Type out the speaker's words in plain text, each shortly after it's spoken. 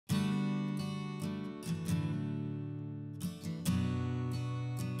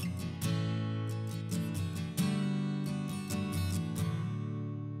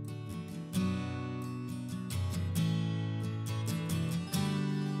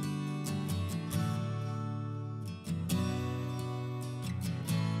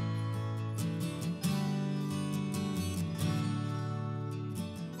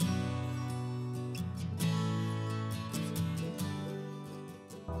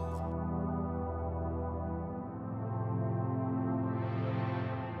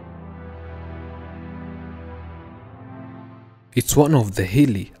It's one of the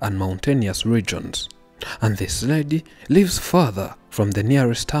hilly and mountainous regions, and this lady lives further from the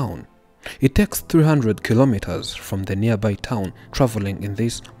nearest town. It takes 300 kilometers from the nearby town traveling in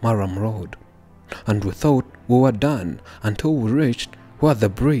this Maram road. And we thought we were done until we reached where the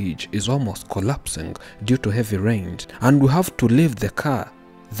bridge is almost collapsing due to heavy rains, and we have to leave the car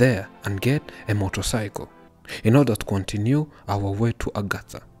there and get a motorcycle in order to continue our way to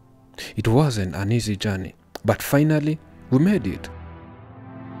Agatha. It wasn't an easy journey, but finally we made it.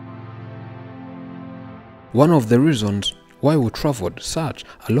 One of the reasons why we traveled such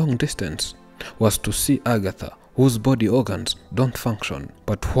a long distance was to see Agatha, whose body organs don't function,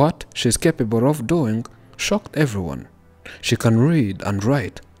 but what she's capable of doing shocked everyone. She can read and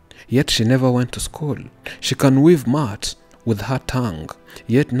write, yet she never went to school. She can weave mats with her tongue,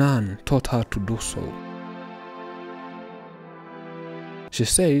 yet none taught her to do so. She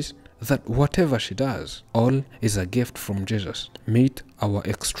says that whatever she does, all is a gift from Jesus. Meet our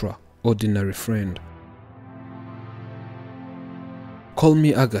extraordinary friend. Call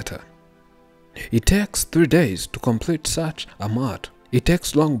me Agatha. It takes 3 days to complete such a mat. It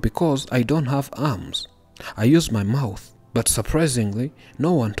takes long because I don't have arms. I use my mouth, but surprisingly,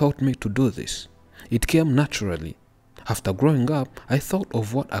 no one taught me to do this. It came naturally. After growing up, I thought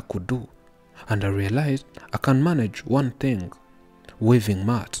of what I could do, and I realized I can manage one thing: weaving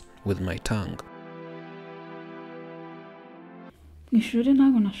mats with my tongue. Ishuri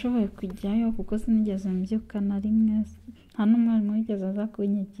ntabwo nashoboye kujyayo kuko sinigeze mbyuka na rimwe, nta n'umwarimu wigeze aza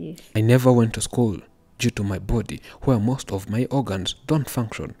kunyigisha. I never went to school due to my body, where most of my organs don't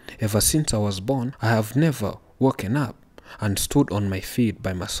function. Ever since I was born, I have never woken up and stood on my feet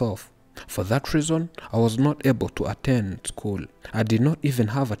by myself. For that reason, I was not able to attend school. I did not even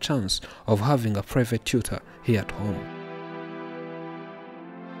have a chance of having a private tutor here at home.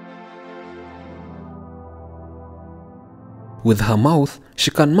 With her mouth,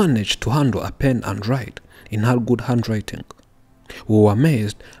 she can manage to handle a pen and write in her good handwriting. We were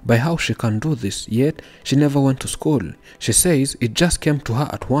amazed by how she can do this, yet she never went to school. She says it just came to her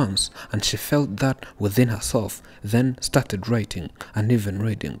at once, and she felt that within herself, then started writing and even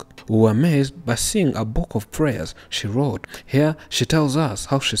reading. We were amazed by seeing a book of prayers she wrote. Here she tells us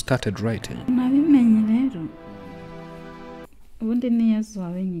how she started writing. Nabimenye rero. Ubundi ni Yesu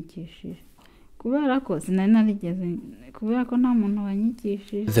wabinyigishije. Kubera ko sinari narigeze, kubera ko nta muntu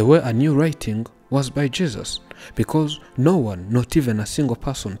wanyigishije. The way I knew writing was by Jesus, because no one, not even a single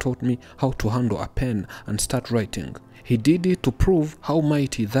person, taught me how to handle a pen and start writing. He did it to prove how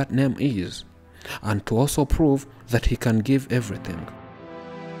mighty that name is, and to also prove that he can give everything.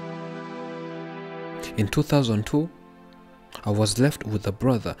 In 2002, I was left with a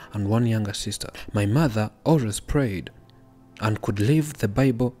brother and one younger sister. My mother always prayed and could leave the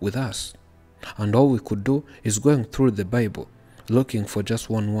Bible with us, and all we could do is going through the Bible, looking for just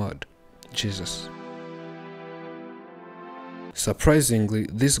one word: Jesus. Surprisingly,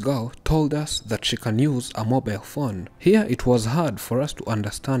 this girl told us that she can use a mobile phone. Here it was hard for us to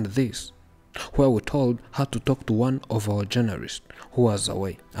understand this, where we told her to talk to one of our journalists who was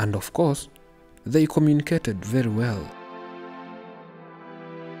away, and of course, they communicated very well.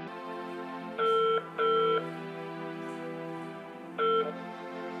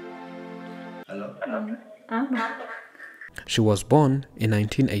 She was born in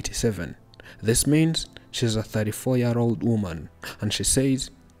 1987. This means she's a 34-year-old woman, and she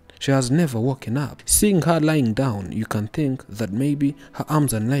says she has never woken up. Seeing her lying down, you can think that maybe her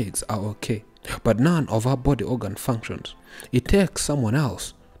arms and legs are okay, but none of her body organ functions. It takes someone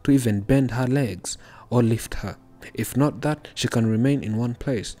else to even bend her legs or lift her. If not that, she can remain in one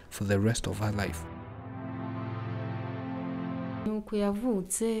place for the rest of her life.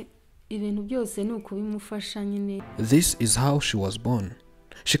 This is how she was born.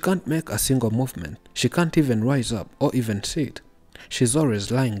 She can't make a single movement. She can't even rise up or even sit. She's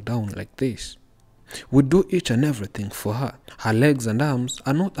always lying down like this. We do each and everything for her. Her legs and arms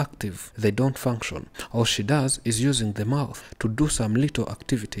are not active. They don't function. All she does is using the mouth to do some little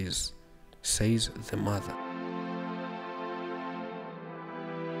activities, says the mother.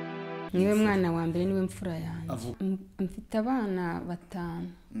 Niwe mwana wa mbere niwe mfura yanjye. Mfite abana 5.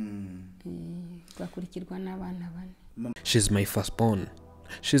 Bakurikirwa n'abana 4. She's my firstborn.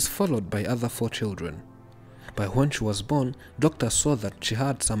 She's followed by other 4 children. But when she was born, doctors saw that she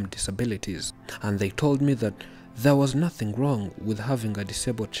had some disabilities, and they told me that there was nothing wrong with having a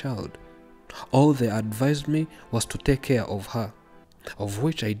disabled child. All they advised me was to take care of her, of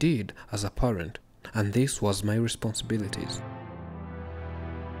which I did as a parent, and this was my responsibilities.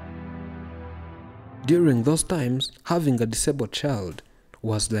 During those times, having a disabled child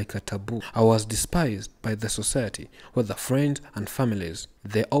was like a taboo. I was despised by the society, whether friends and families.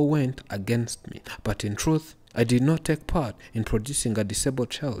 They all went against me. But in truth, I did not take part in producing a disabled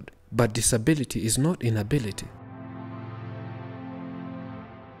child. But disability is not inability.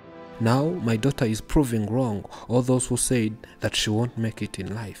 Now my daughter is proving wrong all those who said that she won't make it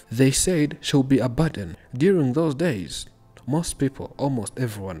in life. They said she'll be a burden. During those days, most people, almost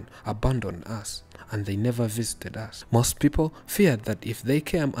everyone, abandoned us and they never visited us. Most people feared that if they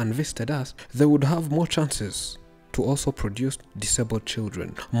came and visited us, they would have more chances to also produce disabled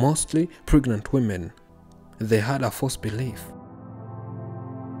children, mostly pregnant women. They had a false belief.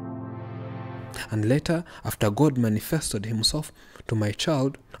 And later, after God manifested himself to my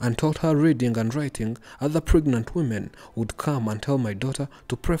child and taught her reading and writing, other pregnant women would come and tell my daughter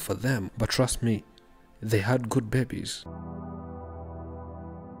to pray for them. But trust me, they had good babies.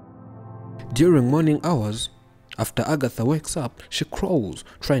 During morning hours, after Agatha wakes up, she crawls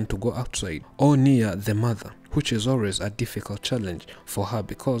trying to go outside or near the mother, which is always a difficult challenge for her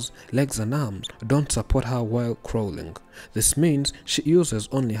because legs and arms don't support her while crawling. This means she uses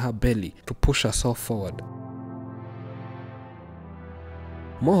only her belly to push herself forward.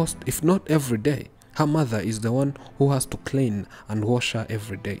 Most, if not every day, her mother is the one who has to clean and wash her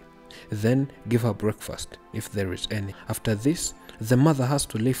every day, then give her breakfast if there is any. After this, the mother has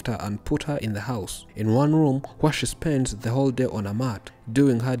to lift her and put her in the house, in one room where she spends the whole day on a mat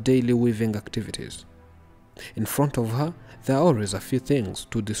doing her daily weaving activities. In front of her, there are always a few things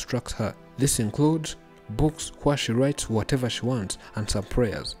to distract her. This includes books where she writes whatever she wants and some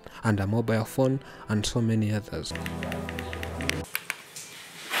prayers, and a mobile phone and so many others.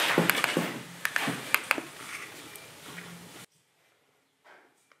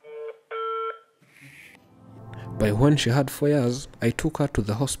 By when she had 4 years, I took her to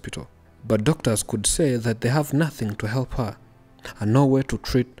the hospital, but doctors could say that they have nothing to help her and no way to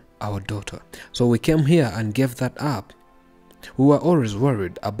treat our daughter. So we came here and gave that up. We were always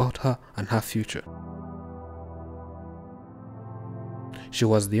worried about her and her future. She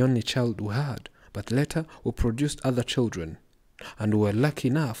was the only child we had, but later we produced other children, and we were lucky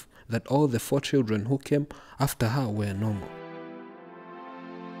enough that all the 4 children who came after her were normal.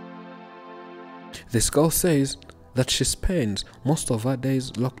 This girl says that she spends most of her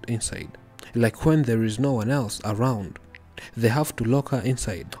days locked inside, like when there is no one else around. They have to lock her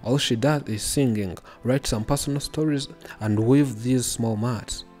inside. All she does is singing, write some personal stories, and weave these small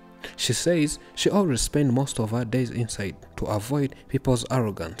mats. She says she always spends most of her days inside to avoid people's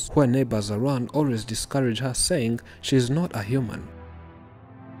arrogance, where neighbors around always discourage her, saying she is not a human.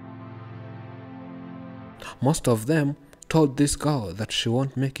 Most of them told this girl that she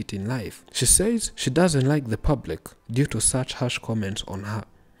won't make it in life. She says she doesn't like the public due to such harsh comments on her,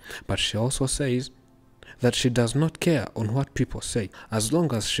 but she also says that she does not care on what people say, as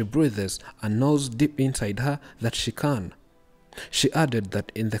long as she breathes and knows deep inside her that she can. She added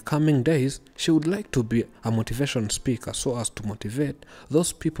that in the coming days, she would like to be a motivation speaker so as to motivate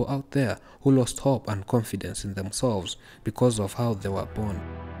those people out there who lost hope and confidence in themselves because of how they were born.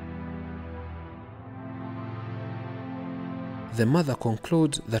 The mother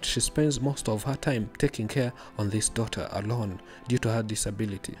concludes that she spends most of her time taking care on this daughter alone due to her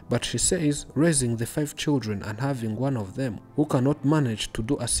disability. But she says raising the 5 children and having one of them who cannot manage to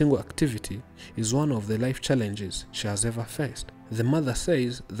do a single activity is one of the life challenges she has ever faced. The mother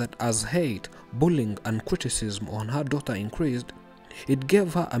says that as hate, bullying and criticism on her daughter increased, it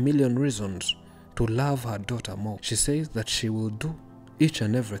gave her a million reasons to love her daughter more. She says that she will do each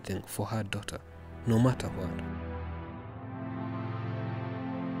and everything for her daughter, no matter what.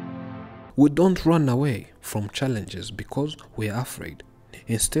 We don't run away from challenges because we are afraid.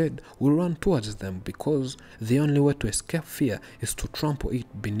 Instead, we run towards them because the only way to escape fear is to trample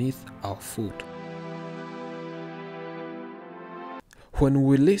it beneath our foot. When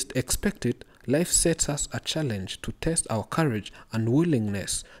we least expect it, life sets us a challenge to test our courage and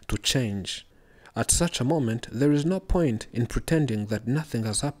willingness to change. At such a moment, there is no point in pretending that nothing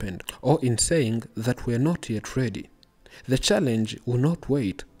has happened or in saying that we are not yet ready. The challenge will not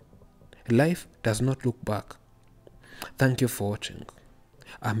wait. Life does not look back. Thank you for watching.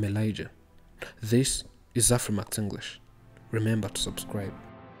 I'm Elijah. This is Afrimax English. Remember to subscribe.